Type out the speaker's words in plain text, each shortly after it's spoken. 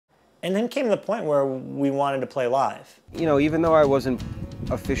And then came the point where we wanted to play live. You know, even though I wasn't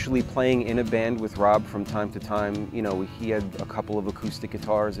officially playing in a band with Rob from time to time, you know, he had a couple of acoustic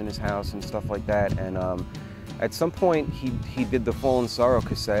guitars in his house and stuff like that. And at some point, he did the Fallen Sorrow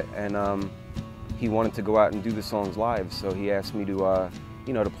cassette, and he wanted to go out and do the songs live. So he asked me to,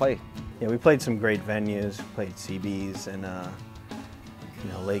 you know, to play. Yeah, we played some great venues. We played CB's and you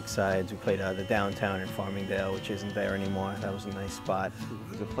know, Lakesides. We played the downtown in Farmingdale, which isn't there anymore. That was a nice spot.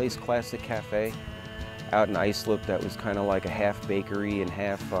 There's a place, Classic Cafe, out in Islip that was kind of like a half bakery and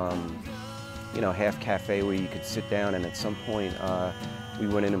half, you know, half cafe where you could sit down. And at some point, we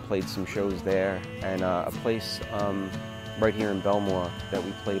went in and played some shows there. And a place right here in Belmore that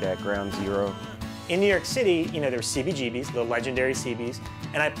we played at, Ground Zero. In New York City, you know, there were CBGB's, the legendary CB's,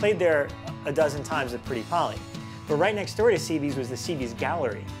 and I played there a dozen times at Pretty Polly. But right next door to CB's was the CB's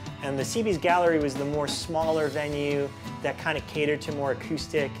Gallery. And the CB's Gallery was the more smaller venue that kind of catered to more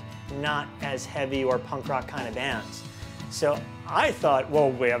acoustic, not as heavy or punk rock kind of bands. So I thought,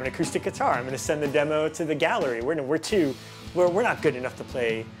 well, we have an acoustic guitar. I'm going to send the demo to the Gallery. We're not good enough to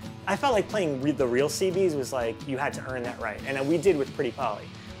play. I felt like playing the real CB's was like, you had to earn that right. And we did with Pretty Polly.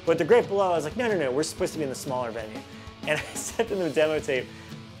 But the Great Below, I was like, no, no, no, we're supposed to be in the smaller venue. And I sent them the demo tape,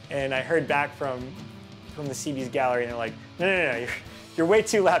 and I heard back from the CB's Gallery, and they're like, no, no, no, you're way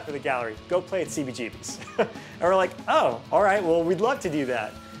too loud for the Gallery. Go play at CBGB's. And we're like, oh, all right, well, we'd love to do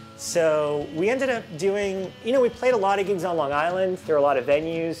that. So we ended up doing, you know, we played a lot of gigs on Long Island. There were a lot of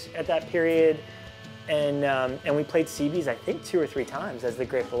venues at that period. And we played CB's, I think, 2 or 3 times as the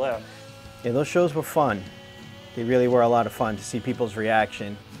Great Below. Yeah, those shows were fun. They really were a lot of fun to see people's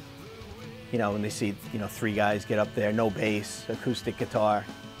reaction. You know, when they see, you know, 3 guys get up there, no bass, acoustic guitar,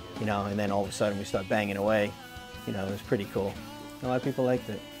 you know, and then all of a sudden we start banging away. You know, it was pretty cool. A lot of people liked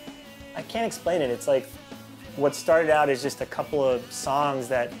it. I can't explain it. It's like what started out as just a couple of songs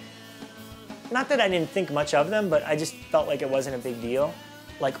that, not that I didn't think much of them, but I just felt like it wasn't a big deal.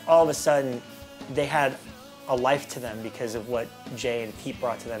 Like all of a sudden, they had a life to them because of what Jay and Pete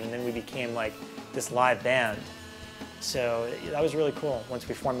brought to them, and then we became like this live band. So that was really cool once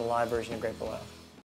we formed the live version of Great Below.